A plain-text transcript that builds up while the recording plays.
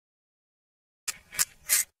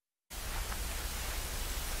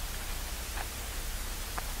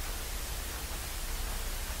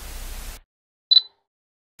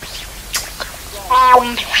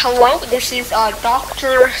Hello, this is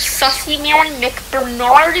Dr. Sussyman,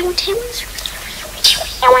 McBernardingtons.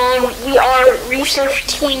 We are research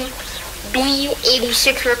team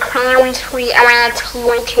B86 recurrent react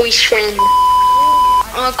location.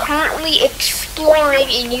 Currently exploring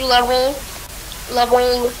a new level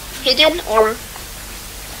hidden or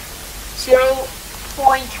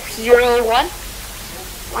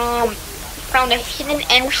 0.01. Found a hidden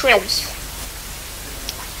entrance.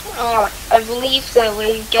 I believe the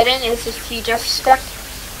way you get in is if you just step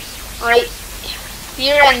right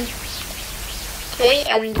here and we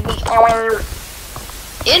are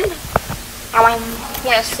in.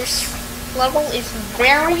 Yes, this level is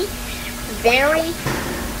very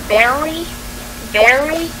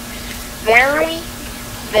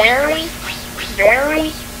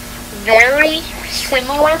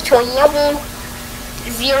similar to level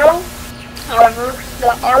 0. However,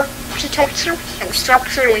 the architecture and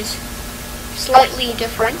structure is slightly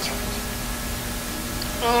different.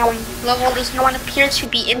 Level does not appear to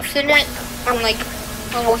be infinite, unlike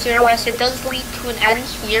level 0, as it does lead to an end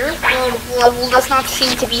here. Level does not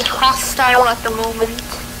seem to be hostile at the moment.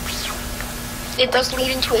 It does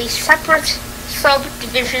lead into a separate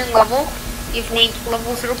subdivision level. You've named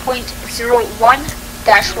level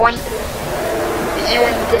 0.01-1,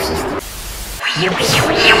 and this is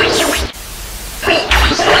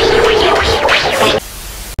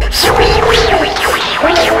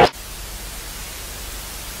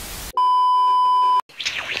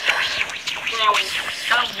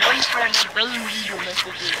I'm waiting for the baby to make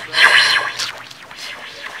it.